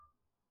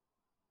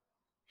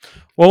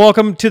Well,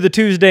 welcome to the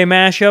Tuesday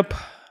mashup.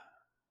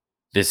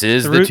 This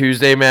is the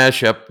Tuesday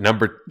mashup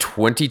number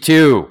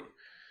 22.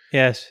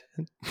 Yes,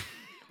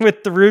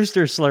 with the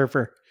Rooster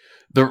Slurper.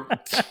 The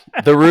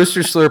Rooster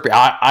Slurper.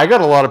 I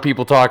got a lot of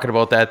people talking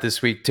about that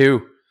this week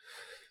too.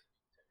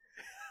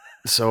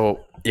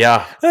 So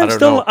yeah,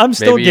 I'm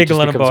still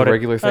giggling about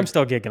it. I'm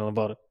still giggling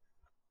about it.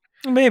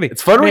 Maybe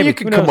it's fun when you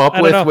can come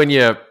up with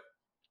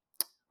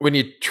when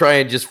you try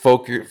and just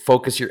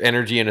focus your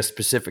energy in a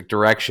specific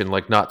direction,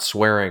 like not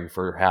swearing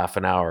for half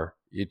an hour.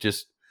 You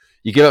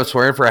give up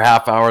swearing for a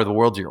half hour, the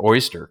world's your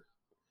oyster.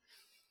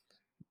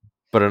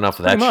 But enough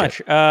of that shit. Pretty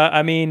much.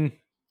 I mean,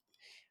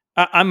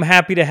 I'm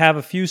happy to have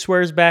a few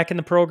swears back in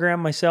the program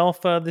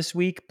myself this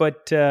week.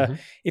 But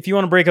if you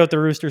want to break out the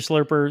Rooster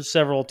Slurper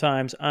several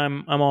times,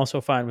 I'm also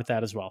fine with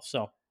that as well.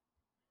 So,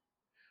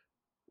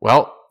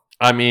 well,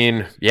 I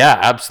mean, yeah,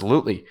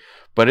 absolutely.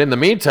 But in the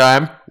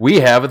meantime,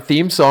 we have a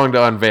theme song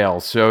to unveil.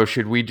 So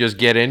should we just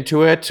get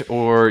into it,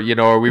 or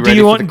are we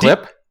ready for the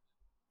clip?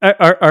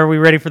 Are we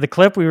ready for the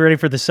clip? Are we ready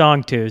for the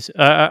song, twos?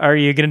 Are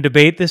you going to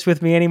debate this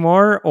with me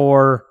anymore,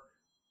 or?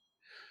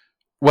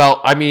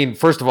 Well, I mean,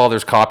 first of all,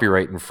 there's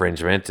copyright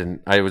infringement, and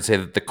I would say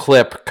that the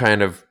clip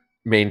kind of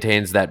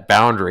maintains that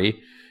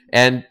boundary,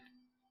 and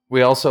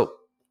we also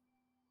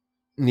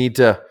need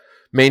to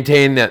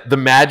maintain the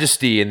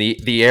majesty and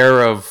the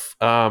air of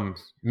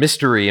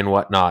mystery and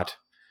whatnot.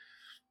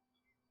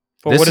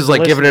 But this is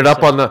like giving it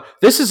up on the.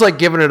 This is like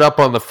giving it up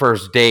on the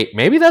first date.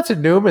 Maybe that's a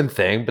Newman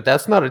thing, but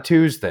that's not a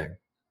Tues thing.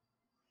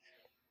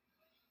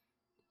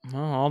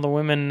 Well, all the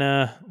women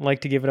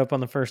like to give it up on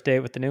the first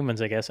date with the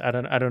Newmans, I guess. I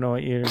don't know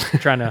what you're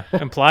trying to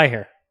imply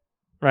here,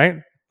 right?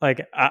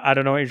 Like I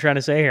don't know what you're trying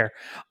to say here.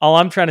 All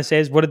I'm trying to say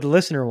is, what did the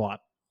listener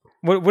want?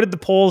 What did the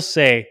polls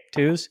say,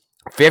 Twos?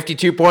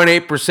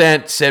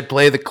 52.8% said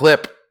play the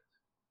clip.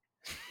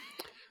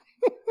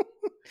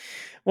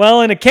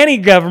 Well, in a Kenny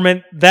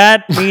government,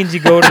 that means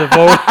you go to the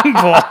voting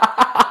poll.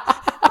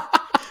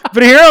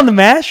 But here on the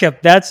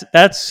mashup, that's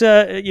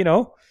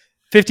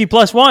 50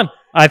 plus 1,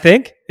 I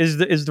think, is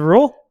the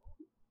rule.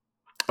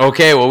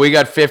 Okay, well, we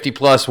got 50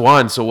 plus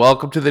 1, so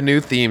welcome to the new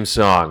theme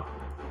song.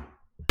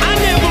 I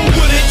never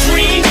would have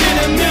dreamed in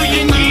a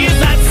million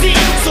years I'd see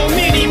so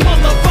many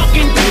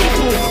motherfucking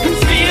people who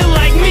feel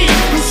like me,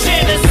 who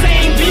share the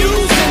same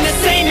views and the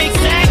same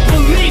exact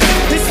beliefs.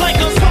 It's like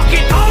a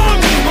fucking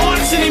army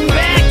marching in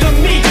back of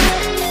me.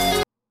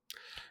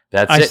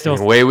 That's it.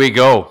 Away we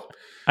go.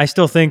 I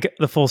still think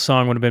the full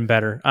song would have been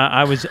better.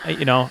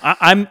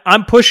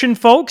 I'm pushing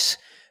folks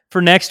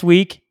for next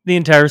week, the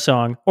entire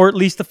song, or at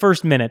least the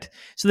first minute,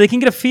 so they can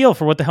get a feel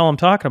for what the hell I'm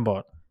talking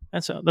about.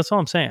 That's all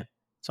I'm saying.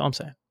 That's all I'm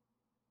saying.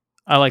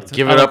 I like to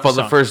give it up on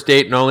the first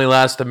date and only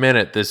last a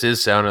minute. This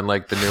is sounding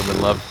like the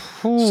Newman love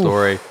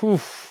story.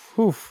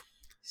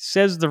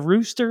 Says the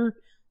Rooster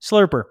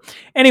Slurper.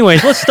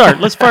 Anyways, let's start.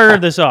 Let's fire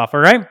this off. All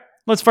right,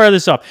 let's fire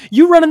this off.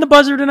 You running the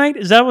buzzer tonight?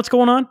 Is that what's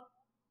going on?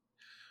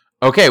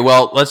 Okay,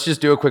 well, let's just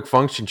do a quick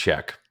function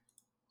check.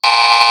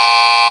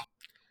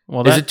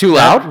 Well, is it too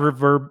loud?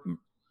 Reverb.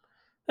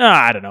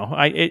 I don't know.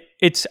 I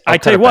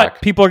tell you what,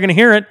 people are going to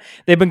hear it.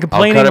 They've been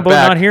complaining about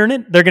not hearing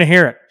it. They're going to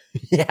hear it.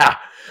 Yeah,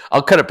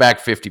 I'll cut it back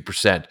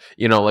 50%.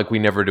 Like we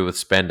never do with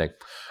spending.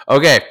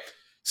 Okay,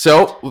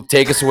 so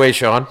take us away,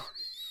 Sean.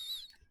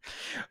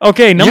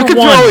 Okay, number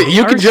one.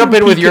 You can jump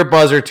in with your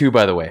buzzer too,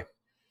 by the way.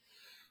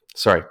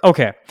 Sorry.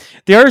 Okay,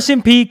 the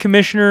RCMP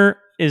commissioner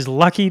is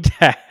lucky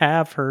to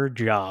have her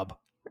job.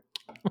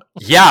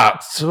 Yeah,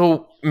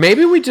 so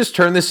maybe we just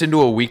turn this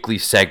into a weekly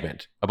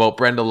segment about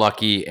Brenda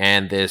Lucki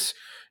and this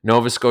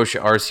Nova Scotia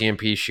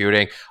RCMP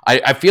shooting.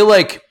 I feel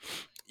like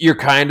you're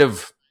kind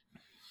of...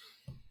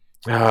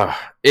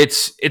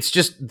 it's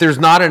just, there's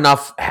not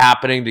enough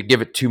happening to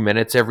give it 2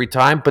 minutes every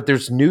time, but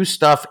there's new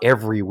stuff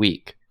every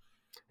week.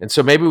 And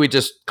so maybe we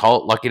just call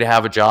it Lucky to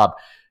Have a Job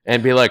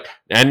and be like,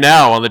 and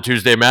now on the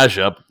Tuesday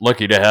mashup,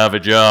 Lucky to Have a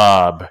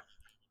Job.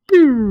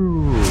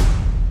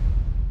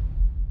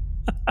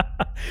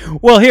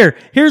 Well,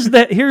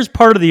 here's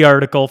part of the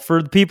article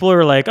for the people who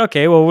are like,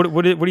 okay, well,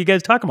 what are you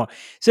guys talking about?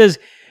 It says,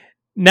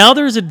 now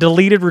there's a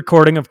deleted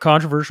recording of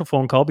controversial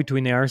phone call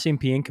between the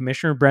RCMP and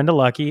Commissioner Brenda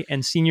Lucki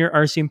and senior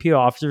RCMP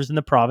officers in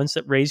the province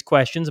that raised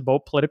questions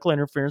about political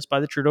interference by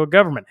the Trudeau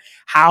government.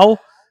 How,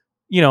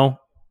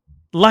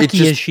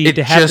 lucky is she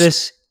to have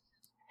this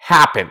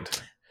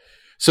happened?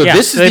 So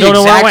this is the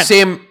exact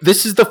same.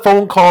 This is the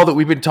phone call that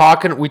we've been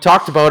talking. We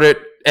talked about it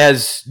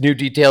as new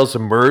details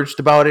emerged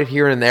about it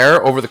here and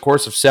there over the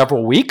course of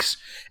several weeks.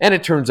 And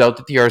it turns out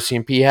that the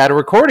RCMP had a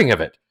recording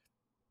of it.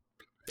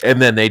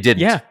 And then they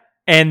didn't. Yeah.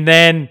 And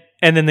then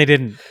they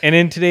didn't. And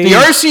in today's the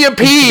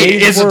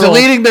RCMP is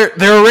deleting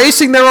they're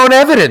erasing their own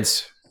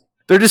evidence.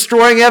 They're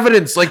destroying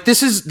evidence. Like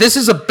this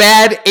is a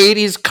bad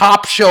 80s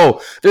cop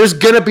show. There's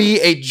going to be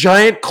a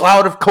giant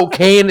cloud of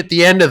cocaine at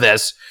the end of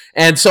this.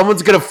 And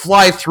someone's going to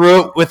fly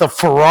through it with a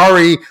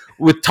Ferrari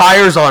with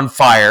tires on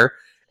fire.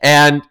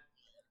 And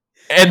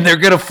they're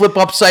going to flip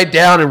upside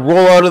down and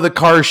roll out of the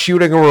car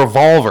shooting a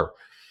revolver.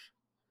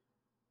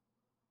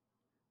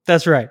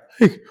 That's right.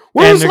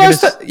 When was the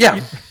last time?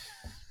 Yeah.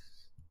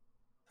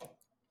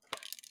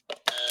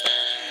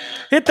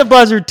 Hit the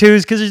buzzer,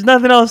 twos, because there's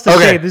nothing else to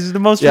Okay. say. This is the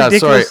most Yeah,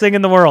 ridiculous sorry. thing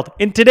in the world.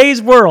 In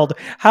today's world,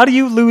 how do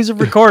you lose a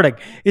recording?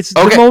 It's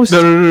Okay. the most.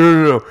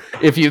 No.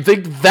 If you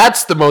think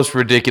that's the most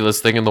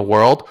ridiculous thing in the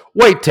world,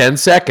 wait 10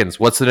 seconds.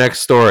 What's the next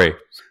story?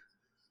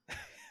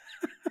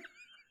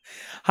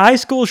 High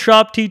school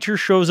shop teacher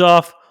shows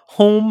off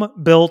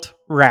home-built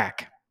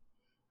rack.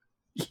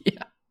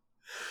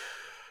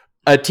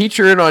 A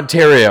teacher in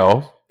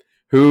Ontario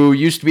who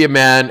used to be a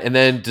man and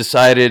then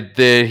decided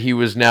that he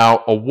was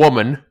now a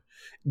woman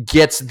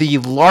gets the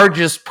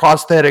largest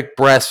prosthetic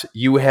breasts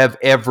you have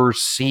ever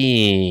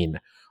seen.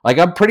 Like,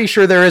 I'm pretty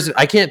sure there isn't.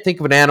 I can't think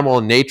of an animal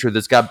in nature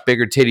that's got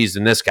bigger titties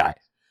than this guy.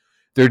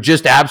 They're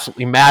just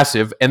absolutely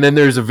massive. And then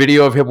there's a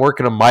video of him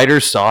working a miter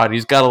saw, and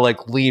he's got to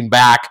like lean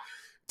back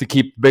to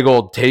keep big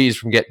old titties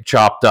from getting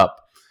chopped up.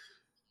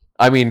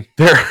 I mean,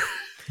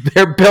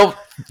 they're built.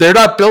 They're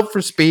not built for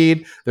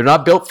speed. They're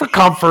not built for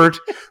comfort.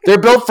 They're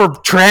built for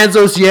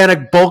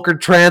transoceanic bulker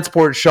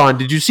transport. Sean,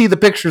 did you see the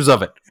pictures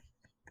of it?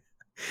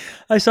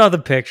 I saw the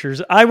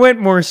pictures. I went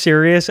more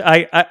serious.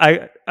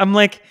 I'm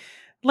like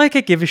I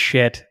give a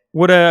shit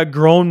what a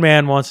grown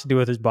man wants to do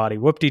with his body.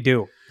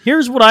 Whoop-de-doo.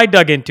 Here's what I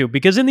dug into,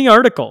 because in the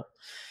article,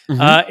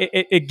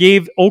 it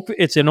gave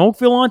it's in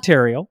Oakville,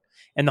 Ontario,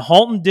 and the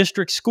Halton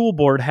District School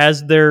Board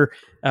has their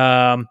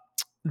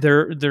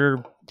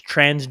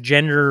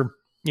transgender,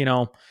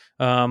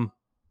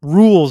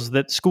 rules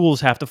that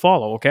schools have to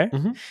follow. Okay,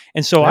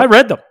 and so I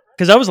read them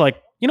because I was like,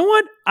 you know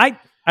what, I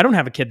don't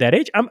have a kid that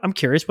age. I'm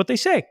curious what they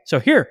say. So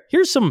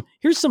here's some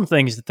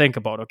things to think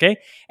about. Okay,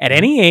 at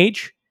any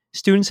age,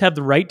 students have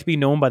the right to be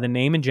known by the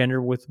name and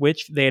gender with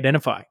which they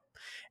identify.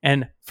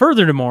 And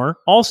furthermore,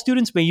 all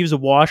students may use a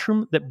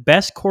washroom that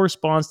best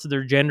corresponds to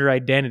their gender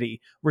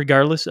identity,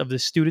 regardless of the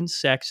student's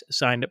sex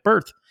assigned at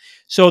birth.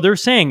 So they're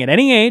saying at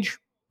any age,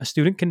 a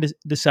student can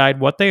decide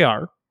what they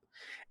are,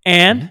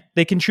 and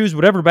they can choose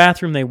whatever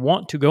bathroom they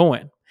want to go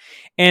in.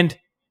 And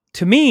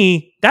to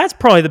me, that's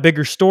probably the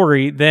bigger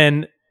story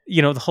than,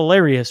 the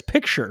hilarious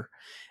picture.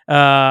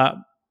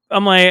 I'm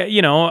like,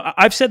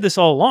 I've said this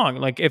all along.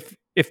 Like,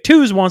 if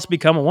Twos wants to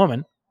become a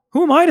woman,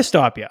 who am I to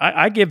stop you?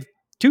 I give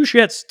two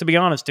shits, to be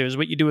honest, is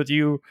what you do with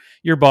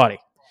your body.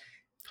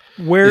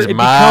 Where These it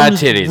my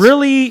becomes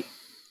titties.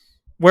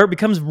 where it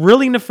becomes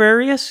really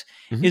nefarious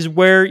is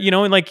where,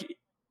 like,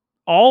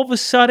 all of a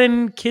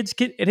sudden kids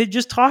get, and it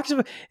just talks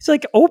about, it's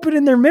like open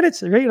in their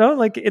minutes, right?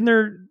 Like in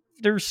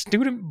their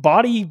student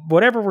body,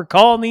 whatever we're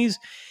calling these,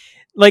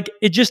 like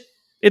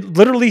it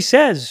literally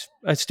says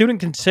a student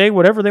can say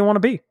whatever they want to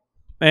be.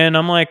 And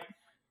I'm like,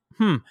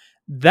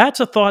 that's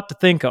a thought to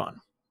think on.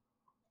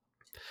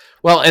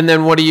 Well, and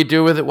then what do you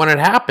do with it when it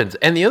happens?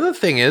 And the other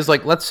thing is,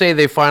 like, let's say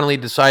they finally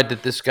decide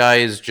that this guy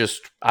is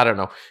just, I don't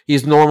know,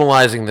 he's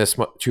normalizing this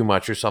too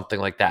much or something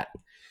like that.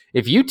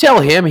 If you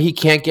tell him he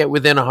can't get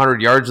within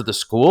 100 yards of the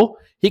school,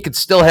 he could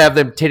still have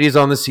them titties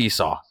on the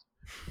seesaw.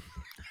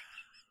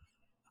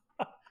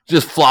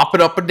 Just flop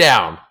it up and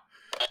down.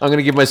 I'm going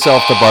to give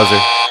myself the buzzer.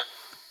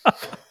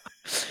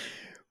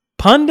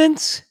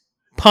 Pundits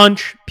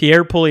punch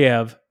Pierre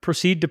Poilievre,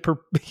 proceed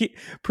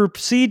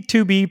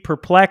to be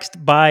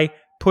perplexed by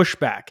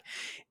pushback.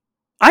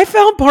 I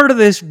found part of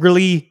this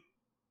really...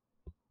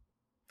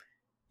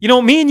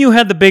 me and you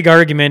had the big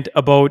argument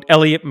about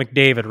Elliot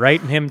McDavid,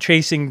 right? And him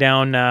chasing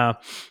down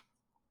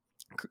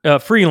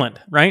Freeland,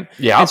 right?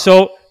 Yeah. And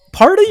so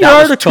part of your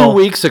That was article... 2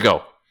 weeks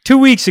ago. 2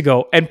 weeks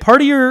ago. And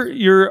part of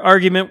your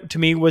argument to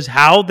me was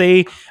how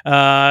they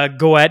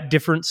go at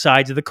different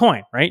sides of the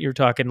coin, right? You're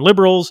talking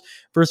liberals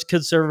versus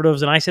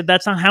conservatives. And I said,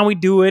 that's not how we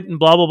do it, and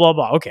blah, blah, blah,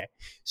 blah. Okay.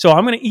 So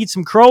I'm going to eat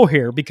some crow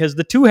here, because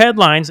the two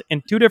headlines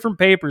in two different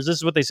papers, this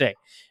is what they say.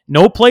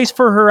 No place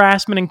for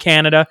harassment in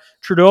Canada.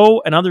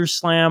 Trudeau and others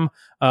slam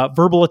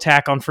verbal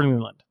attack on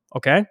Freeland.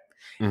 Okay.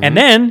 And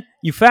then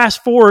you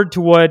fast forward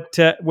to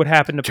what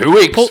happened to 2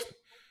 weeks.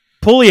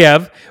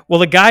 Poilievre. Well,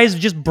 the guy is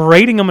just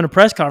berating him in a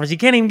press conference. He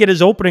can't even get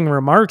his opening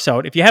remarks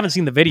out. If you haven't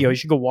seen the video, you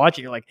should go watch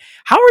it. You're like,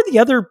 how are the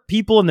other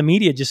people in the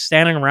media just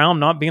standing around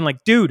not being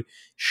like, dude,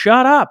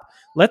 shut up.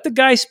 Let the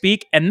guy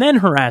speak and then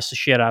harass the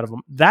shit out of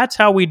him. That's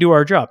how we do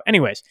our job.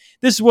 Anyways,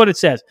 this is what it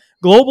says.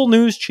 Global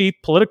News chief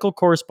political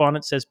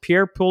correspondent says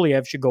Pierre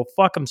Poilievre should go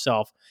fuck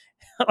himself.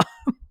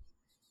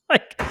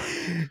 Like,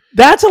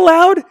 that's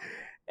allowed?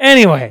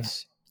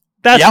 Anyways,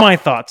 that's my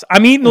thoughts.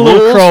 I'm eating a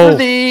little Rules crow. for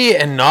thee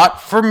and not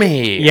for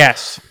me.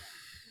 Yes.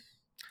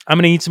 I'm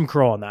going to eat some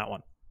crow on that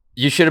one.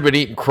 You should have been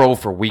eating crow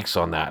for weeks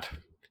on that.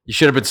 You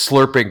should have been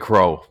slurping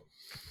crow.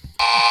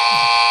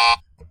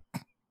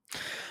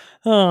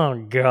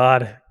 Oh,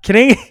 God.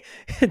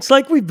 It's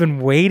like we've been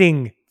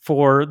waiting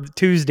for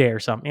Tuesday or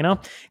something,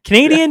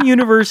 Canadian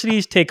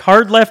universities take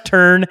hard left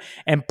turn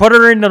and put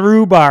her in the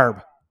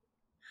rhubarb.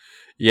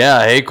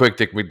 Yeah, hey, Quick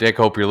Dick McDick,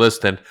 hope you're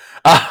listening.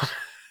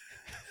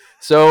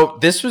 So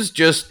this was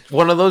just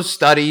one of those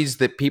studies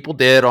that people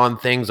did on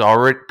things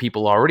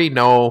people already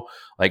know,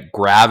 like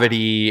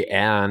gravity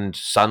and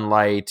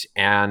sunlight,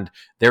 and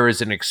there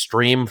is an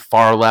extreme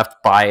far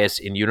left bias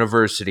in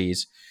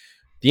universities.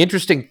 The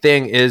interesting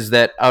thing is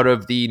that out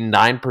of the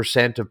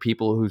 9% of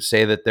people who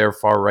say that they're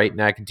far right in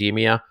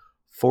academia,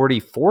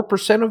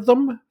 44% of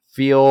them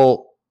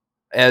feel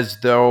as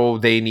though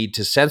they need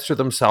to censor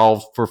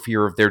themselves for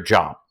fear of their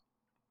job.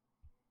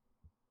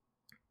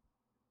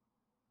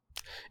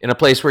 In a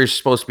place where you're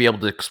supposed to be able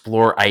to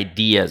explore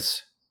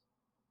ideas.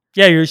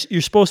 Yeah,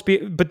 you're supposed to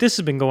be, but this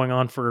has been going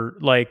on for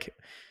like.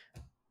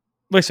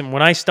 Listen,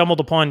 when I stumbled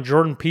upon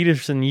Jordan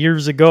Peterson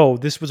years ago,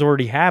 this was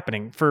already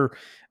happening. For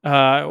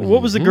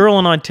what was the girl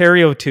in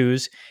Ontario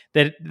twos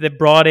that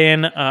brought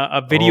in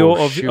a video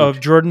of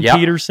Jordan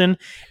Peterson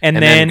and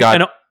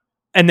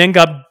then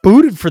got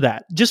booted for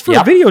that, just for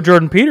a video of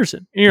Jordan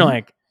Peterson. And you're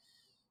like,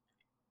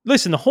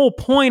 listen, the whole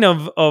point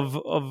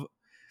of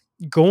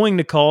going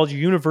to college or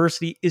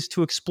university is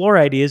to explore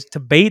ideas, to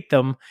bait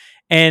them,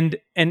 and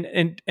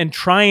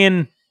try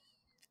and,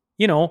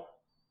 you know,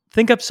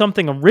 think up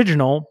something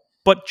original,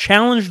 but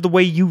challenge the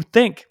way you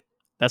think.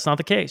 That's not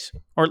the case.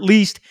 Or at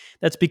least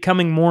that's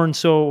becoming more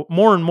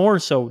and more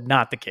so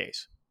not the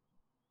case.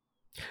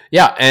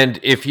 Yeah, and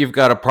if you've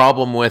got a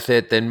problem with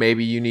it, then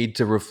maybe you need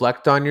to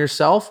reflect on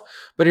yourself.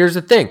 But here's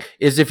the thing,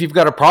 is if you've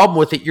got a problem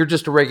with it, you're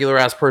just a regular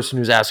ass person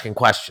who's asking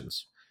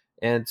questions.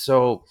 And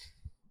so,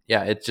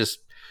 yeah, it's just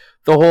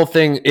the whole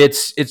thing,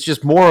 it's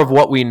just more of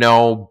what we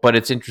know, but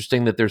it's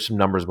interesting that there's some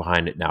numbers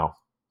behind it now.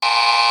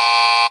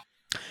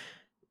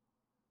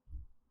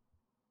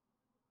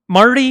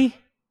 Marty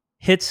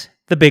hits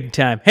the big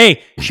time.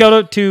 Hey, shout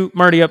out to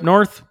Marty up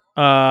north.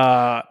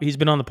 He's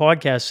been on the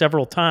podcast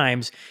several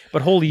times,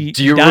 but holy,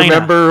 do you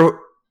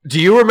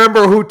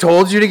remember who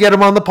told you to get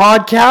him on the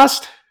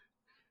podcast?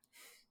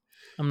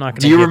 I'm not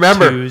going to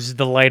remember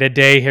the light of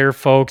day here,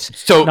 folks.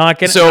 I'm not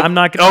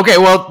going. Okay,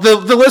 well,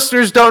 the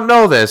listeners don't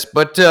know this,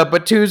 but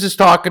Tooze is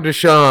talking to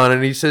Sean,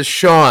 and he says,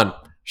 Sean,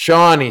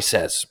 he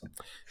says,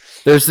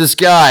 there's this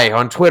guy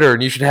on Twitter,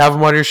 and you should have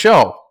him on your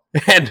show,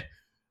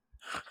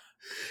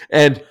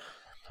 and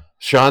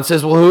Sean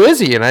says, well, who is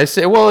he? And I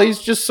say, well,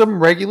 he's just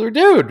some regular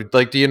dude.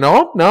 Like, do you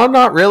know him? No,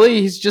 not really.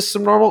 He's just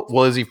some normal.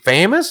 Well, is he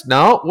famous?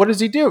 No. What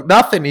does he do?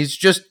 Nothing.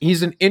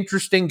 He's an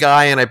interesting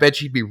guy, and I bet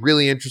he'd be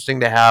really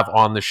interesting to have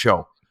on the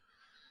show.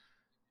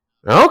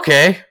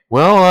 Okay.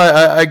 Well,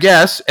 I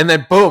guess. And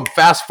then boom,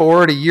 fast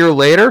forward a year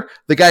later,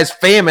 the guy's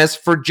famous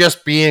for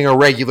just being a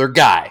regular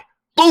guy.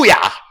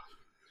 Booyah!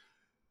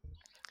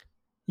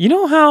 You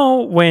know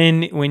how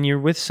when you're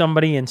with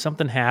somebody and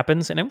something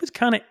happens, and it was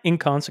kind of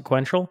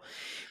inconsequential,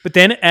 but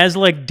then as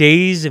like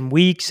days and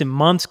weeks and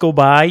months go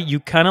by,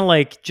 you kind of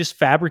like just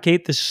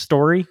fabricate this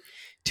story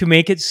to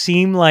make it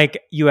seem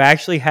like you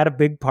actually had a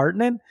big part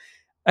in it?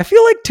 I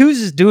feel like Tooze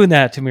is doing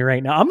that to me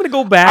right now. I'm going to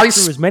go back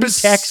through as many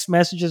text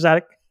messages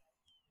I...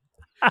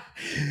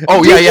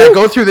 Oh, yeah.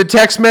 Go through the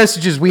text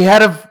messages. We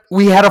had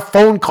a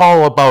phone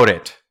call about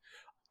it.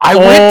 I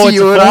went to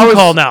you and I was...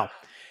 call now.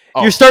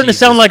 Oh, you're starting to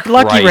sound like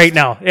Lucky Christ. right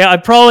now. Yeah, I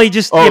probably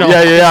just.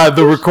 Yeah.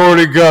 The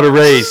recording got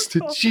erased.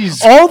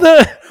 Jeez.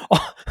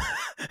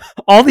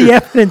 All the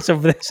evidence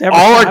of this.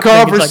 All our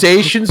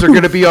conversations are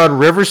going to be on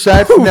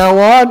Riverside from now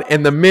on.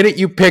 And the minute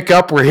you pick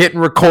up, we're hitting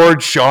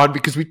record, Sean,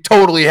 because we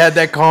totally had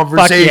that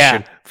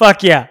conversation.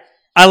 Fuck yeah.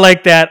 I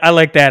like that. I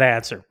like that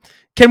answer.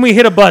 Can we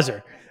hit a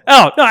buzzer?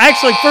 Oh no!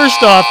 Actually,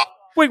 first off.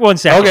 Wait 1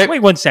 second. Okay.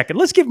 Wait 1 second.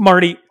 Let's give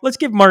Marty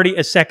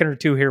a second or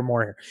two here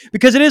more here.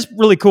 Because it is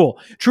really cool.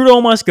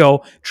 Trudeau must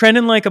go,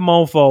 trending like a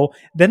mofo.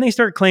 Then they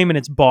start claiming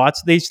it's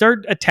bots. They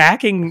start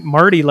attacking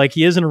Marty like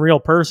he isn't a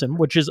real person,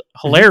 which is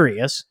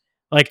hilarious.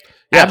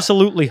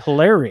 Absolutely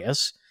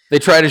hilarious. They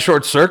tried to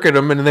short circuit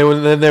him and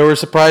then they were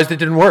surprised it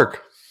didn't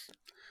work.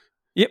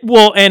 Yeah,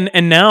 well, and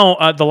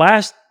now the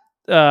last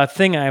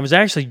thing, I was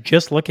actually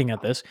just looking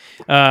at this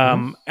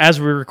as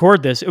we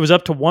record this, it was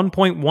up to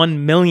 1.1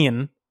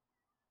 million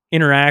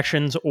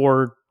interactions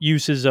or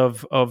uses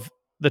of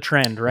the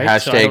trend, right?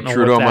 Hashtag so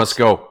Trudeau must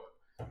go.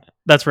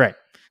 That's right.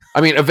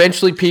 I mean,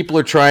 eventually people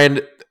are trying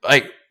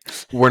to,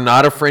 we're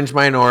not a fringe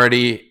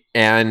minority,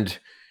 and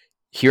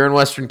here in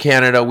Western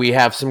Canada, we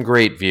have some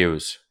great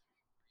views.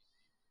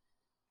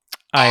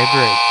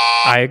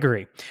 I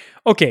agree.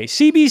 Okay,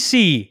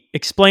 CBC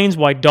explains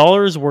why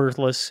dollar is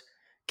worthless,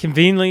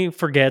 conveniently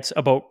forgets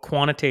about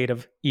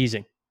quantitative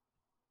easing.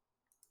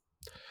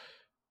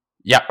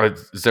 Yeah,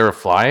 is there a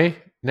fly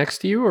next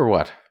to you or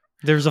what?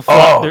 There's a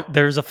fly,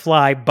 there's a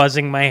fly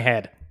buzzing my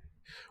head.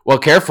 Well,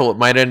 careful. It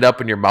might end up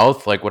in your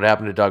mouth like what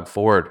happened to Doug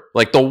Ford.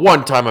 Like the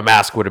one time a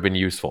mask would have been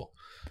useful.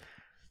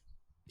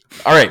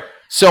 All right.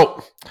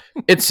 So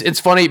it's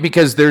funny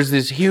because there's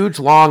this huge,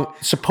 long,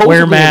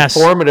 supposedly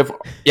informative...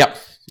 Yep.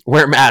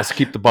 Wear mask.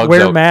 Keep the bugs out.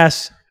 Wear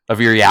mask.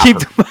 Of your yapper. Keep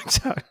the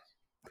bugs out.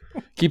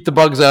 Keep the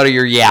bugs out of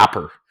your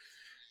yapper.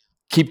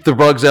 Keep the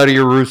bugs out of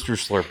your rooster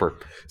slurper.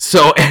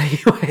 So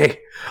anyway...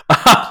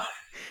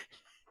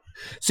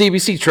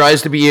 CBC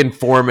tries to be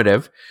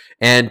informative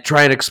and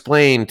try and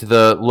explain to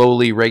the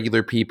lowly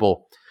regular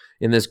people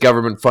in this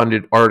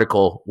government-funded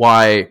article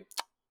why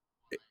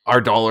our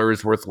dollar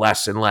is worth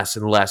less and less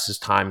and less as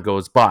time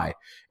goes by.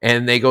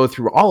 And they go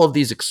through all of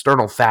these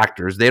external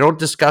factors. They don't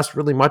discuss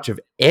really much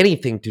of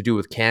anything to do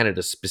with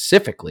Canada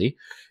specifically.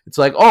 It's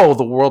like, oh,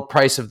 the world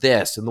price of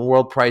this and the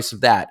world price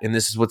of that. And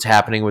this is what's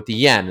happening with the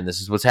yen. And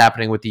this is what's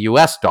happening with the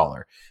US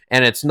dollar.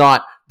 And it's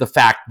not the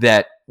fact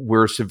that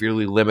we're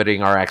severely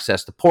limiting our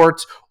access to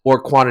ports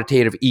or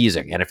quantitative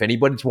easing. And if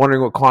anybody's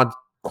wondering what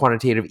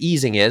quantitative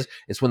easing is,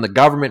 it's when the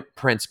government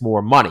prints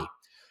more money.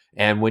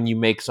 And when you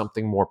make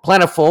something more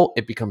plentiful,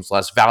 it becomes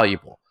less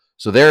valuable.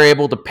 So they're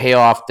able to pay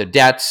off the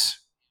debts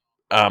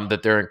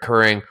that they're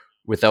incurring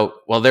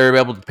they're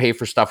able to pay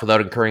for stuff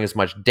without incurring as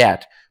much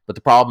debt. But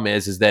the problem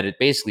is that it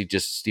basically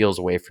just steals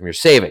away from your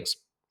savings.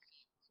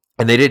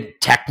 And they didn't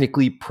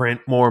technically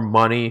print more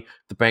money.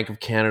 The Bank of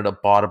Canada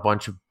bought a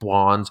bunch of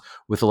bonds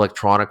with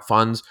electronic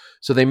funds.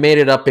 So they made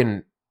it up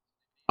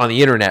on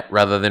the internet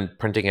rather than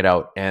printing it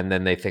out. And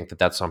then they think that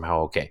that's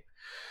somehow okay.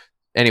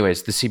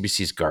 Anyways, the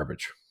CBC's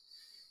garbage.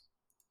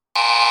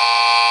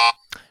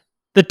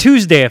 The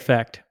Tuesday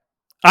effect.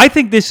 I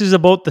think this is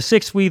about the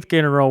 6th week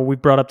in a row we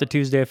brought up the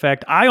Tuesday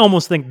effect. I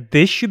almost think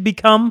this should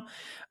become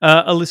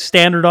a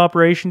standard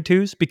operation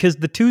Tuesday, because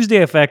the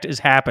Tuesday effect is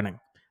happening.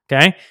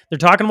 Okay? They're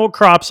talking about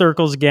crop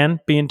circles again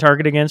being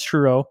targeted against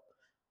Trudeau.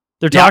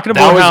 They're talking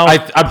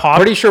about I'm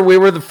pretty sure we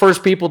were the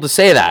first people to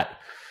say that.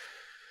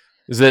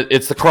 Is that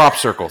it's the crop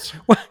circles,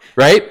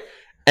 right?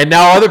 And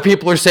now other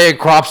people are saying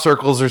crop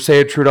circles or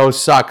saying Trudeau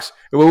sucks.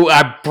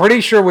 I'm pretty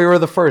sure we were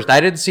the first.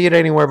 I didn't see it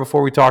anywhere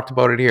before we talked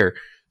about it here,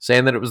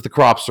 saying that it was the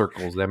crop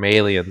circles, them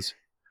aliens.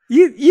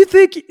 You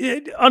think,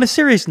 on a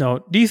serious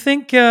note, do you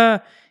think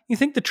the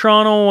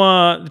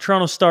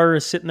Toronto Star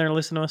is sitting there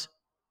listening to us?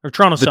 Or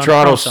Toronto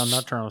Sun,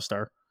 not Toronto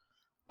Star.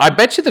 I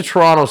bet you the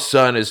Toronto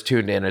Sun is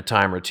tuned in a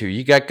time or two.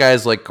 You got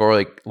guys like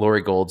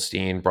Laurie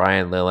Goldstein,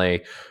 Brian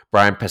Lilly,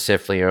 Brian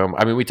Paciflium.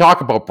 I mean, we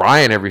talk about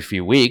Brian every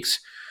few weeks.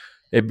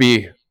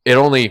 It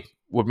only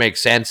would make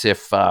sense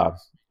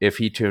if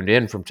he tuned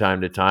in from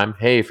time to time.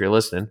 Hey, if you're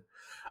listening.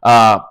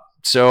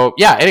 So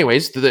yeah,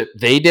 anyways,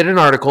 they did an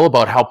article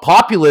about how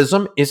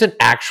populism isn't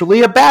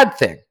actually a bad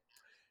thing.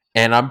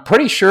 And I'm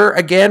pretty sure,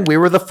 again, we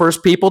were the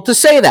first people to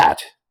say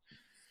that.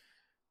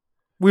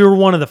 We were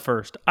one of the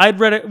first. I'd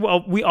read it.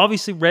 Well, we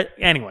obviously read.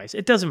 Anyways,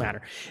 it doesn't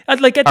matter. At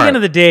the end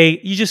of the day,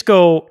 you just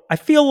go, I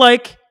feel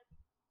like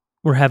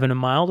we're having a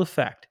mild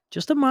effect.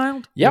 Just a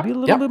mild. Maybe a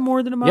little bit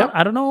more than a mild.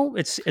 I don't know.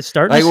 It's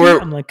starting to see.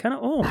 I'm like, kind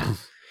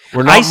of,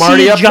 We're not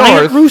Marty up north. I see a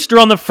giant rooster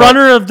on the front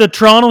of the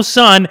Toronto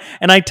Sun,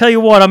 and I tell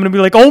you what, I'm going to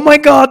be like, oh my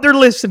God, they're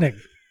listening.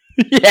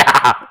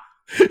 Yeah.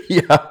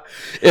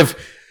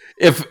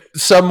 If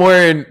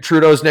somewhere in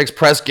Trudeau's next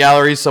press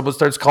gallery, someone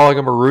starts calling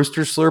him a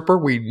rooster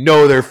slurper, we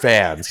know they're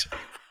fans.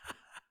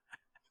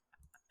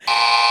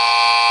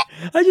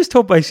 I just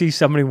hope I see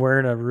somebody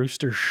wearing a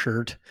rooster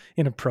shirt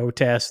in a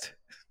protest.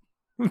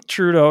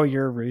 Trudeau,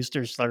 you're a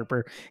rooster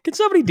slurper. Can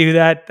somebody do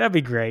that? That'd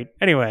be great.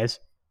 Anyways,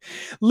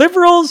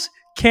 Liberals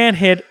can't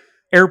hit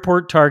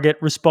airport target,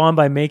 respond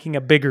by making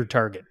a bigger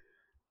target.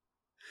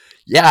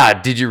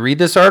 Yeah, did you read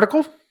this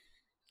article?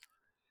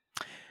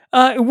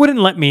 It wouldn't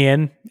let me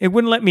in. It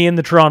wouldn't let me in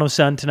the Toronto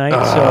Sun tonight,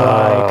 so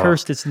I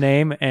cursed its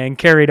name and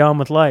carried on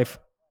with life.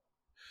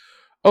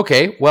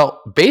 Okay,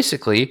 well,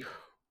 basically,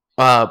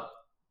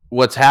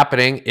 what's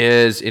happening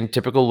is, in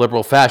typical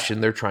Liberal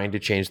fashion, they're trying to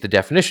change the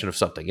definition of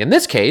something. In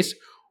this case,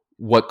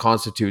 what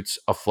constitutes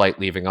a flight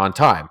leaving on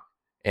time?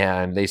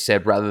 And they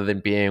said rather than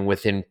being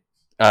within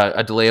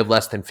a delay of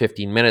less than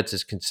 15 minutes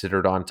is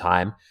considered on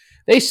time,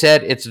 they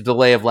said it's a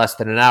delay of less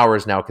than an hour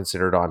is now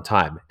considered on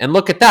time. And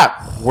look at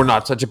that. We're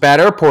not such a bad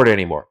airport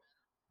anymore.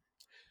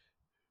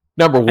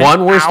 Number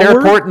one worst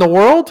airport in the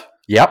world?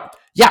 Yep.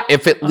 Yeah,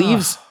 if it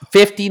leaves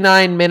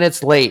 59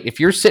 minutes late, if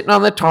you're sitting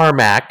on the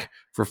tarmac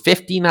for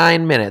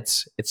 59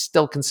 minutes, it's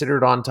still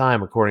considered on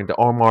time, according to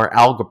Omar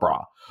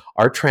Al-Gabra,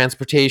 our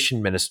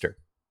transportation minister.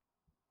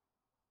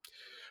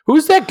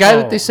 Who's that guy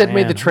that they said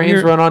made the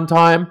trains run on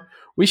time?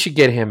 We should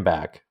get him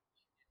back.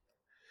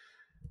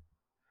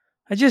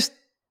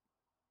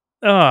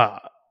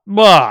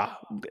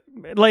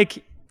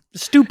 Like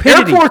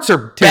stupidity. Airports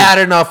are bad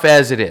enough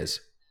as it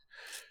is.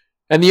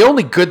 And the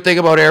only good thing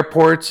about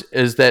airports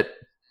is that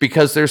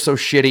because they're so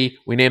shitty,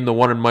 we named the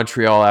one in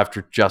Montreal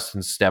after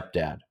Justin's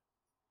stepdad.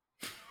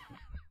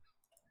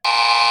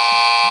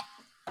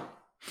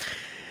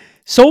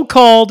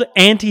 So-called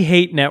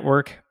anti-hate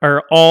network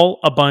are all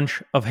a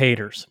bunch of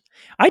haters.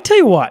 I tell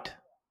you what,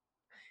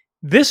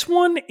 this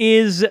one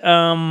is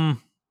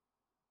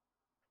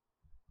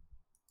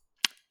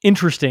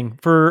interesting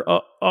for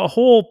a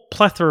whole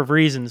plethora of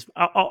reasons.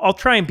 I'll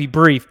try and be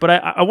brief, but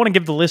I want to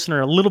give the listener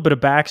a little bit of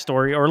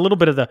backstory or a little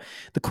bit of the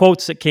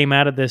quotes that came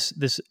out of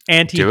this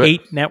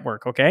anti-hate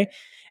network, okay?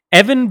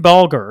 Evan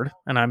Balgard,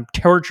 and I'm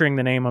torturing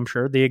the name, I'm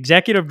sure, the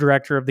executive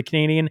director of the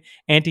Canadian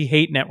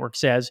Anti-Hate Network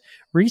says,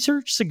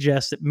 research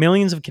suggests that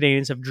millions of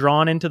Canadians have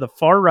drawn into the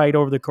far right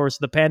over the course of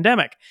the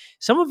pandemic.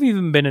 Some have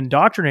even been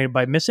indoctrinated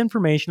by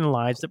misinformation and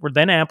lies that were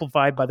then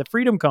amplified by the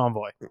Freedom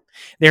Convoy.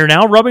 They are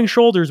now rubbing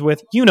shoulders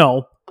with,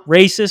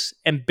 racists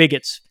and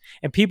bigots,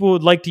 and people who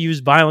would like to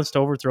use violence to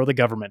overthrow the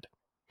government.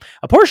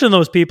 A portion of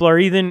those people are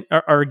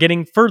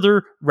getting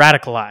further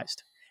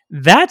radicalized.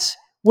 That's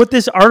what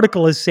this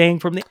article is saying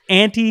from the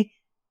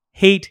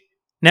Anti-Hate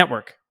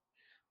Network.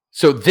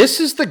 So this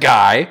is the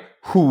guy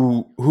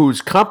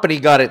whose company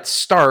got its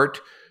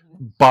start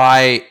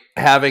by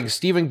having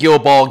Stephen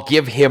Gilball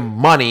give him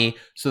money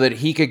so that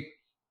he could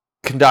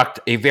conduct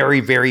a very,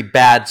 very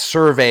bad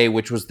survey,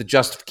 which was the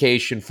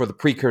justification for the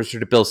precursor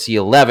to Bill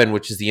C-11,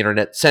 which is the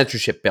Internet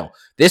Censorship Bill.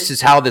 This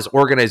is how this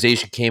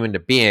organization came into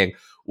being,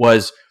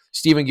 was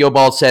Stephen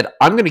Gilball said,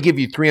 I'm going to give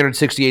you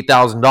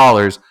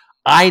 $368,000.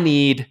 I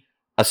need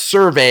a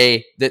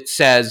survey that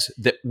says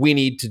that we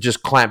need to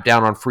just clamp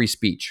down on free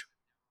speech.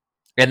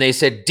 And they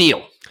said,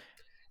 deal.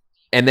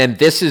 And then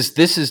this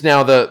is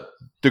now the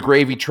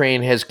gravy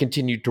train has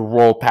continued to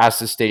roll past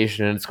the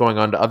station, and it's going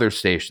on to other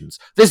stations.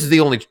 This is the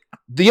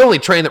only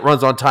train that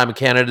runs on time in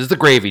Canada is the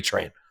gravy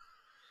train.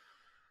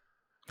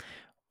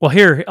 Well,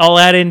 here, I'll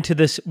add into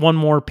this one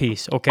more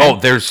piece, okay? Oh,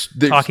 there's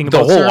Talking the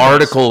about whole surveys.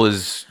 article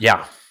is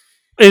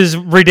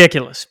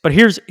ridiculous. But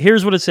here's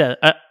what it says.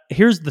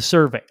 Here's the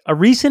survey. A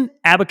recent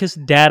Abacus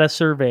data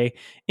survey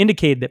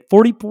indicated that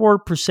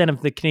 44%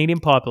 of the Canadian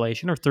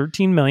population, or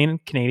 13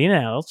 million Canadian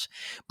adults,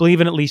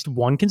 believe in at least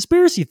one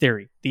conspiracy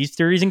theory. These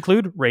theories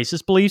include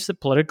racist beliefs that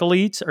political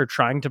elites are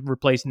trying to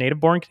replace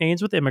native-born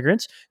Canadians with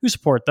immigrants who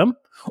support them,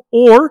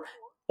 or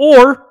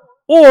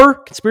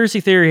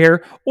conspiracy theory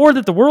here, or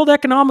that the World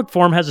Economic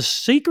Forum has a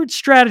secret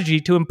strategy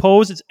to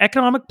impose its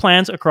economic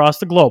plans across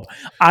the globe.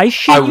 I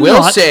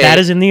will say that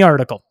is in the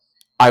article.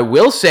 I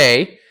will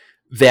say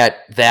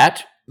that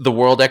the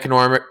World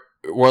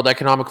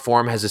Economic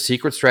Forum has a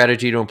secret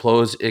strategy to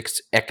impose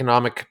its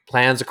economic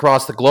plans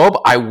across the globe.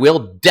 I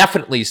will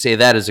definitely say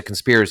that is a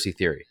conspiracy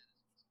theory.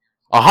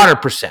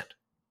 100%.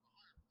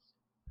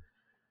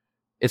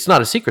 It's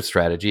not a secret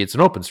strategy, it's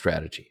an open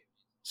strategy.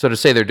 So to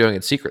say they're doing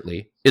it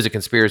secretly is a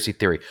conspiracy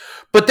theory.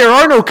 But there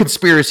are no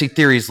conspiracy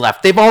theories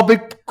left. They've all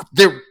been...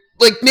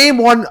 name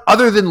one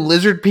other than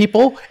lizard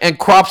people and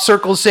crop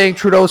circles saying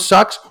Trudeau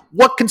sucks.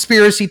 What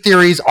conspiracy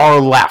theories are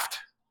left?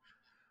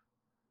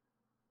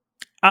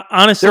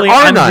 Honestly, there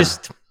are I'm none.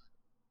 just...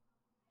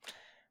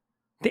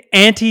 The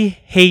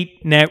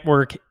anti-hate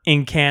network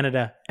in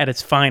Canada at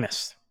its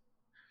finest.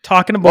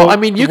 Talking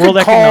about the World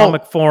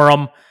Economic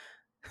Forum...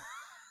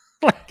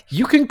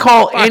 You can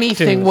call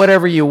anything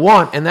whatever you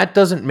want, and that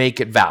doesn't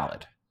make it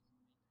valid.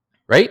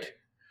 Right?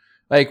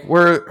 Like,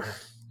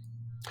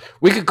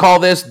 we could call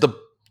this the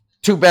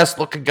two best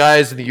looking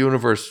guys in the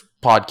universe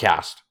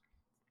podcast.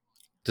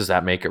 Does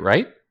that make it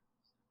right?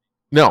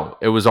 No,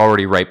 it was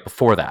already right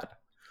before that.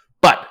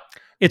 But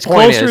it's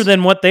closer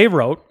than what they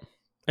wrote.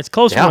 It's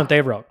closer than what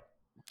they wrote.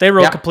 They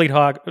wrote complete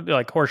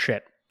horse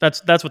shit.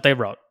 That's what they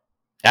wrote.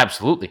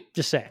 Absolutely.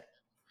 Just saying.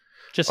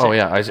 Oh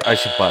yeah, I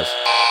should buzz.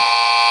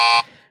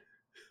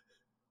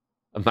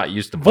 I'm not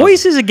used to buzzing.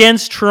 Voices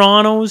against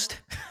Toronto's.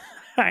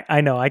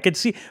 I know. I can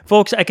see,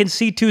 folks. I can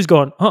see Two's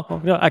going.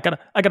 Oh no! I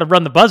gotta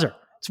run the buzzer.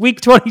 It's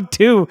week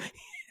 22.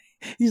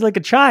 He's like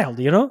a child,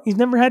 you know. He's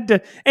never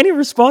had any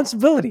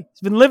responsibility. He's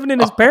been living in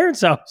his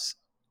parents' house.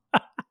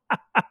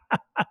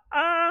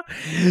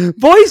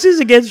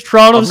 Voices against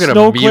Toronto's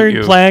snow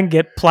clearing plan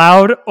get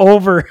plowed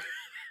over.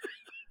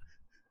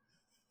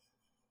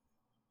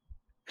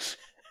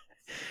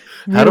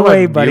 How do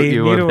I mute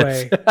you on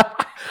this?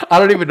 I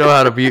don't even know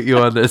how to mute you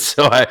on this,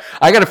 so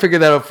I got to figure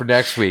that out for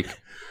next week.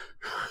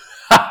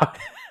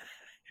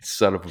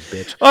 Son of a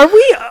bitch.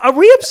 Are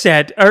we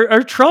upset?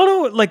 Are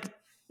Toronto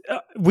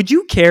would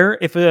you care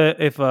if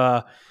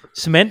a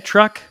cement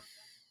truck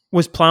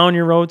was plowing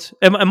your roads?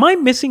 Am I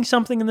missing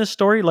something in this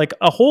story? Like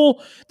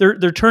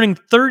they're turning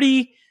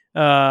 30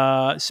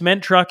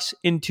 cement trucks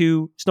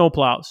into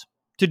snowplows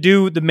to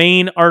do the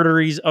main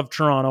arteries of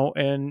Toronto,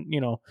 and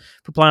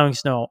for plowing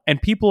snow,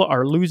 and people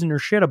are losing their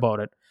shit about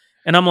it.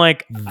 And I'm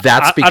like,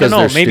 that's because I don't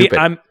know. They're maybe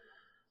stupid.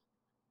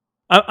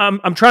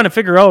 I'm trying to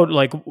figure out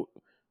like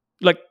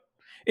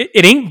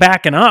it ain't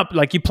backing up.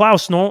 Like, you plow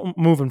snow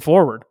moving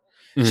forward.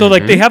 Mm-hmm. So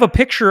they have a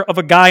picture of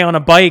a guy on a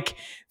bike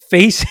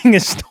facing a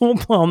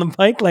snowplow on the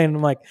bike lane. And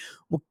I'm like,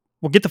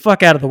 well, get the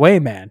fuck out of the way,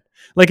 man.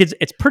 Like,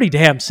 it's pretty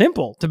damn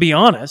simple, to be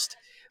honest.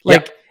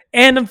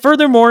 And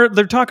furthermore,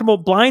 they're talking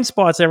about blind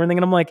spots and everything,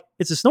 and I'm like,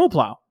 it's a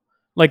snowplow.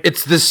 Like,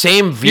 it's the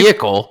same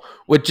vehicle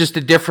with just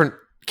a different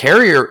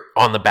carrier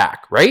on the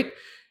back, right?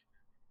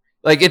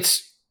 Like,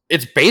 it's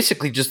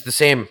basically just the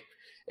same.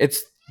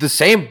 It's the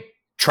same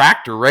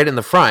tractor right in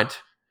the front,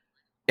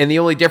 and the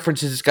only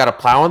difference is it's got a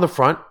plow on the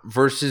front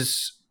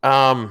versus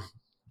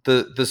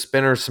the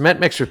spinner cement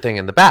mixer thing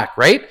in the back,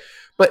 right?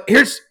 But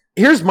here's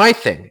my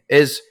thing: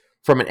 is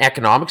from an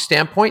economic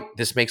standpoint,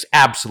 this makes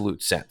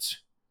absolute sense.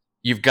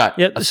 You've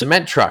got a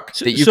cement truck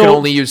that you can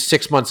only use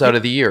 6 months out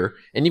of the year,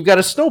 and you've got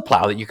a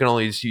snowplow that you can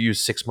only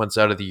use 6 months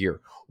out of the year.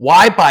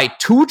 Why buy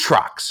two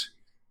trucks?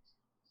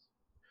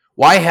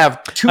 Why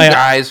have two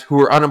guys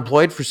who are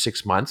unemployed for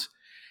 6 months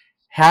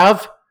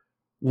have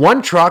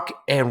one truck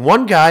and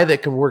one guy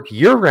that can work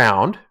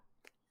year-round?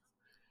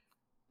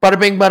 Bada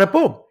bing, bada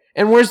boom.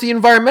 And where's the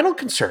environmental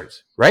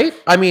concerns, right?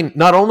 I mean,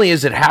 not only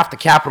is it half the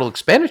capital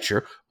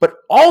expenditure, but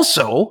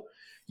also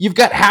you've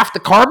got half the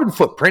carbon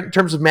footprint in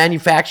terms of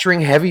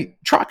manufacturing heavy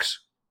trucks,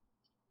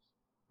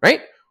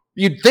 right?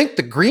 You'd think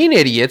the green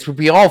idiots would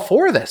be all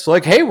for this.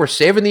 Like, hey, we're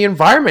saving the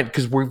environment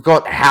because we've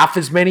got half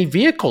as many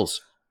vehicles.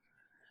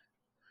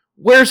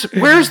 Where's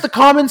the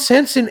common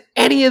sense in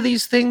any of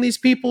these things these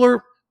people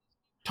are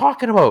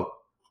talking about?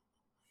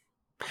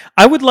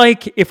 I would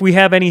like if we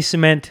have any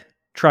cement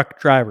truck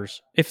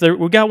drivers. If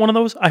we got one of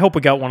those, I hope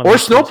we got one of Or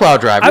those. snowplow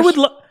drivers. I would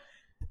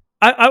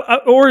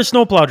or a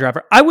snowplow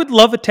driver. I would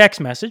love a text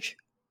message.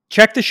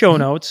 Check the show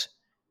notes.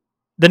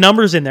 The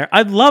number's in there.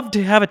 I'd love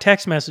to have a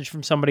text message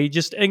from somebody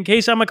just in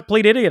case I'm a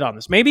complete idiot on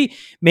this.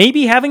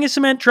 Maybe having a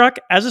cement truck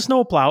as a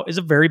snowplow is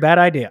a very bad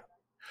idea.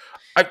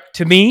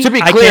 To be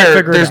clear, I can't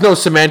figure there's it out. no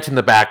cement in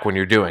the back when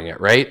you're doing it,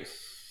 right?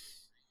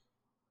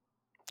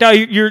 No,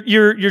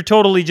 you're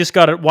totally just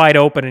got it wide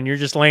open and you're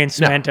just laying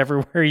cement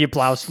everywhere you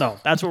plow snow.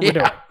 That's what we're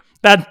doing.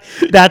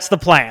 That's the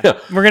plan.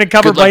 We're going to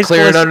cover Good luck bicyclists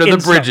clearing under the in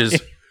snow.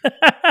 bridges.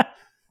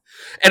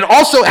 And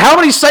also, how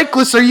many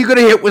cyclists are you going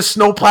to hit with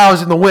snow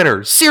plows in the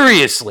winter?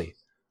 Seriously.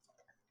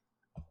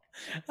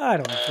 I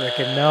don't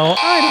freaking know.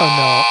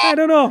 I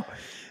don't know.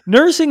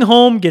 Nursing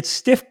home gets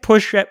stiff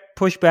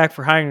pushback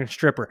for hiring a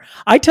stripper.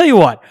 I tell you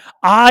what,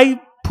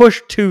 I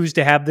pushed Twos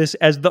to have this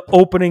as the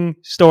opening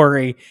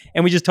story,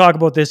 and we just talk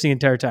about this the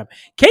entire time.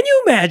 Can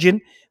you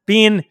imagine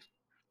being,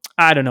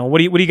 I don't know, what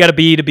do you got to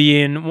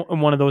be in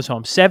one of those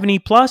homes? 70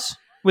 plus?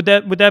 Would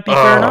that be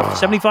fair enough?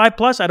 75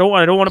 plus? I don't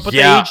want to put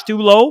the age too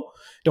low.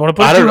 Don't want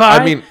to put it too high.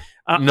 I mean,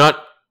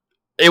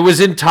 it was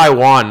in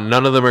Taiwan.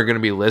 None of them are going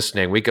to be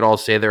listening. We could all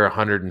say they're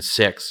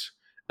 106.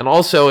 And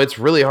also, it's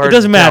really hard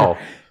to tell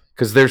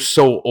because they're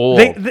so old.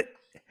 They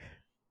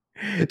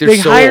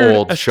so hired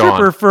old, a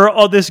stripper Sean.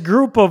 for this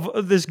group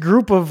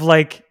of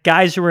like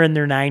guys who are in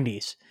their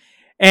 90s.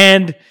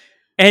 And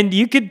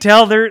you could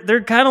tell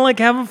they're kind of like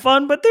having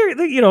fun, but they're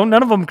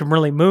none of them can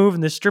really move,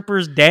 and the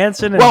stripper's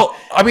dancing. Well,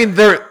 I mean,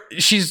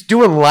 she's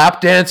doing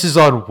lap dances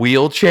on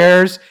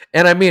wheelchairs,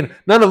 and I mean,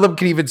 none of them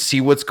can even see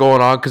what's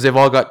going on because they've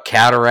all got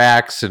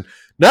cataracts, and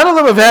none of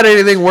them have had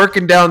anything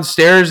working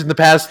downstairs in the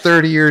past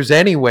 30 years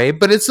anyway.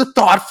 But it's a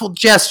thoughtful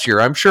gesture.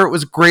 I'm sure it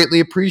was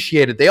greatly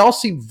appreciated. They all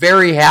seem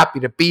very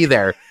happy to be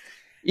there.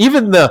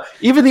 Even the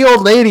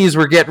old ladies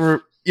were getting,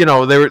 they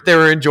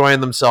were enjoying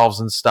themselves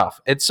and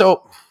stuff, and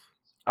so.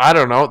 I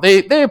don't know.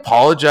 They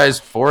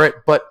apologized for it,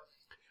 but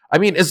I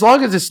mean, as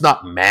long as it's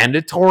not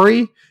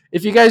mandatory,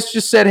 if you guys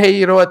just said, "Hey,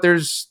 you know what?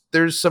 There's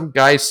some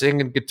guy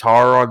singing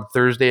guitar on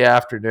Thursday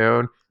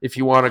afternoon. If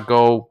you want to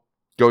go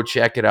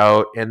check it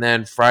out." And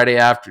then Friday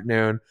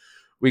afternoon,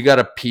 we got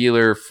a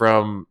peeler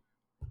from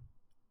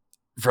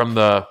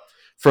the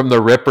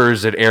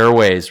Rippers at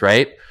Airways,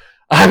 right?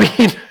 I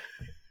mean,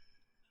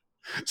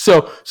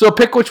 so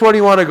pick which one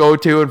you want to go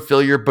to and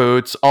fill your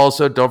boots.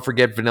 Also, don't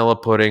forget vanilla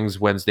puddings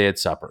Wednesday at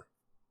supper.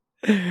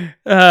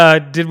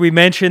 Did we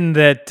mention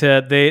that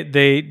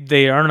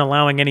they aren't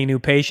allowing any new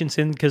patients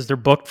in because they're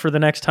booked for the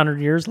next 100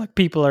 years? Like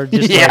people are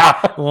just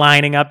like,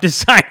 lining up to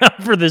sign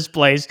up for this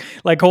place.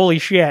 Like, holy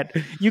shit!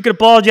 You can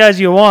apologize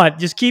if you want.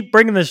 Just keep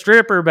bringing the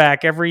stripper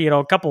back every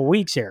couple of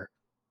weeks here.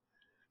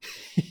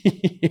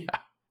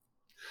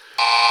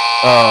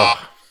 Yeah.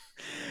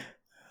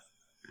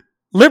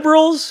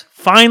 Liberals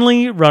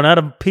finally run out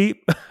of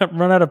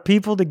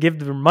people to give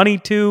their money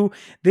to.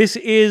 This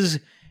is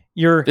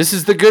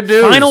the good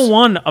news. Final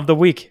one of the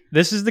week.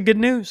 This is the good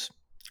news.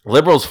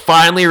 Liberals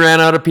finally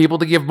ran out of people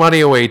to give money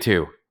away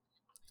to.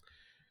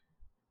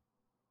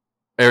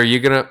 Are you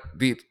going to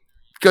be...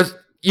 Because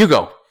you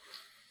go.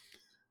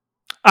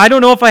 I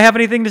don't know if I have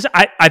anything to say.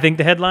 I think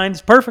the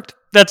headline's perfect.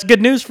 That's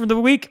good news for the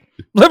week.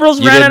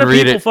 Liberals ran out of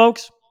people,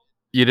 folks.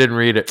 You didn't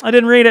read it. I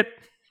didn't read it.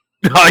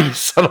 Oh, you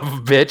son of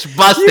a bitch.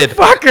 Busted. You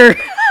fucker.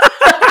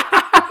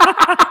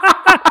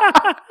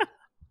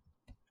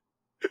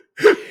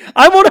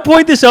 I want to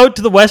point this out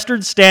to the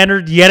Western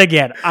Standard yet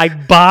again. I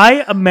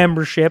buy a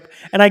membership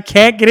and I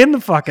can't get in the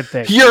fucking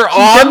thing. You're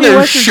on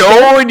their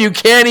show and you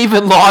can't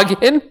even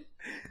log in?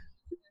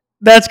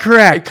 That's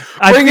correct.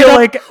 Why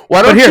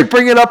don't you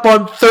bring it up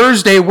on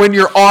Thursday when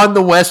you're on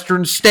the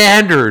Western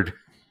Standard?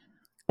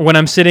 When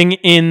I'm sitting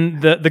in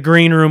the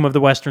green room of the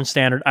Western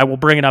Standard, I will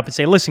bring it up and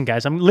say, listen,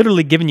 guys, I'm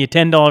literally giving you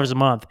 $10 a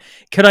month.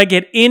 Could I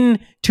get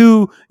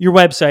into your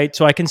website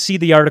so I can see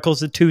the articles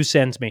that Two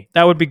sends me?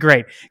 That would be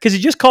great. Because he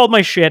just called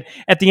my shit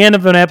at the end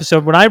of an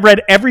episode when I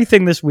read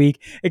everything this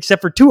week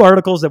except for 2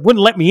 articles that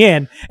wouldn't let me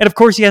in. And of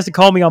course, he has to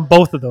call me on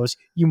both of those.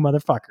 You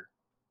motherfucker.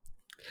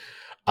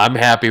 I'm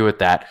happy with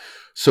that.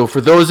 So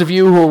for those of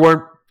you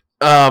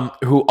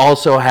who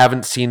also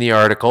haven't seen the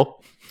article,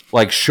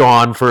 like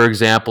Sean, for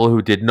example,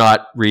 who did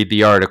not read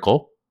the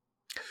article.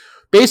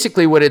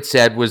 Basically, what it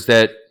said was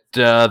that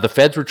the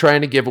feds were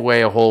trying to give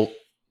away a whole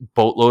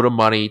boatload of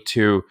money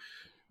to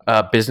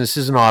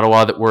businesses in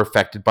Ottawa that were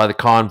affected by the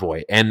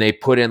convoy. And they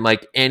put in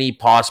like any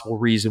possible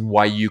reason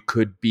why you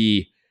could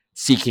be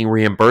seeking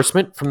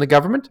reimbursement from the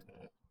government.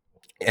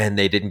 And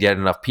they didn't get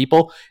enough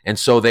people. And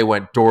so they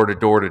went door to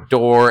door to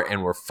door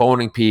and were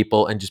phoning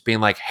people and just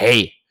being like,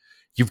 hey,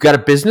 you've got a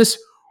business?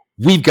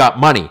 We've got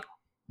money.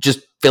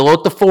 Just fill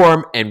out the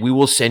form and we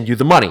will send you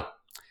the money.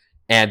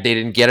 And they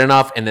didn't get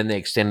enough. And then they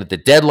extended the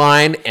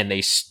deadline and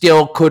they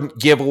still couldn't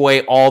give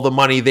away all the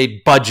money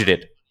they'd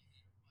budgeted.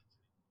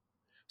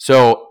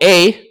 So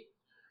A,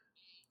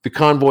 the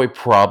convoy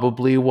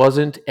probably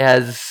wasn't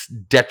as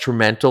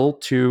detrimental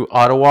to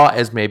Ottawa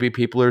as maybe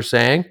people are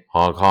saying.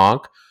 Honk,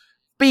 honk.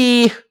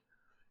 B,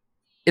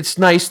 it's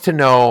nice to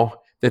know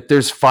that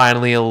there's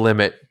finally a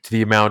limit to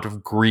the amount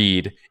of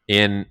greed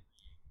in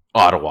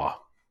Ottawa.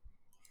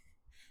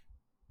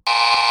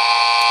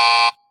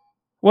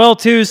 Well,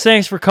 Twos,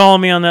 thanks for calling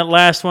me on that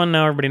last one.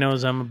 Now everybody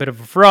knows I'm a bit of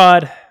a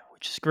fraud,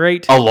 which is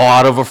great. A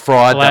lot of a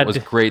fraud. Glad That was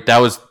to- great. That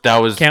was.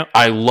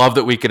 I love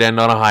that we could end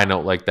on a high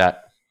note like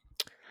that.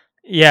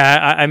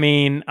 Yeah, I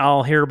mean,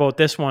 I'll hear about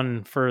this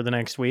one for the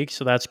next week,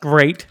 so that's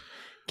great.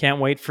 Can't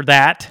wait for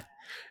that.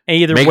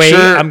 Either way,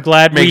 I'm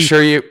glad we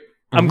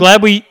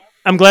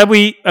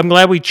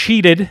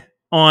cheated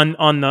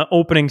on the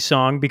opening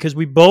song because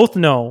we both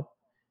know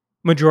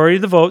majority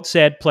of the vote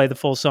said play the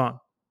full song,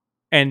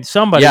 and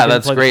somebody didn't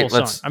that's play great. the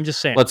full song. I'm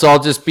just saying.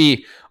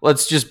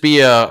 Let's just be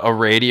a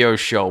radio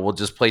show. We'll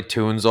just play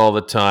tunes all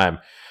the time.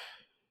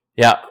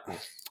 Yeah.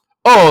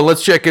 Oh,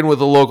 let's check in with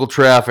the local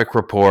traffic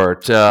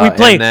report. We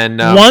played and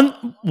then,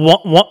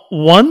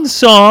 one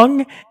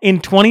song in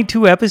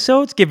 22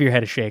 episodes. Give your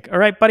head a shake. All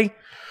right, buddy.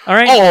 All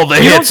right. all the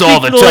You don't hits all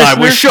speak the for time.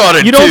 We listener. shot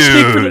it You don't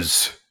speak for the-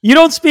 twos. You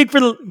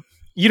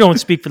don't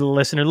speak for the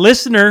listener.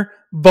 Listener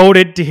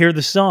voted to hear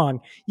the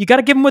song. You got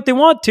to give them what they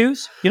want to.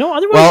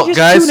 Otherwise Well, you just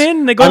guys, tune in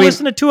and they go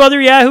listen to two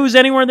other yahoos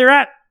anywhere they're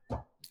at.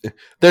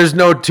 There's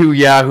no two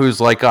yahoos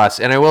like us.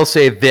 And I will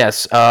say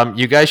this.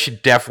 You guys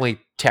should definitely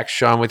text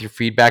Sean with your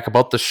feedback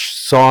about the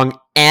song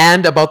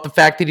and about the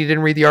fact that he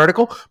didn't read the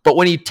article. But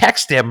when you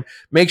text him,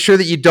 make sure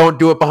that you don't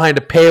do it behind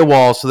a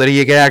paywall so that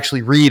he can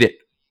actually read it.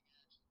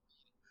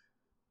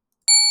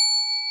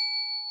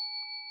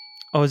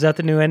 Oh, is that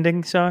the new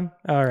ending song?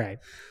 All right.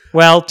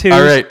 Well, Twos,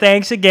 All right.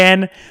 thanks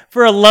again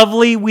for a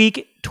lovely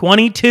week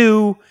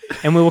 22,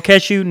 and we will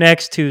catch you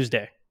next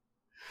Tuesday.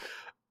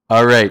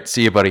 All right.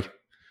 See you, buddy.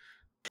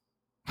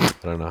 I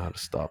don't know how to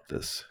stop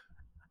this.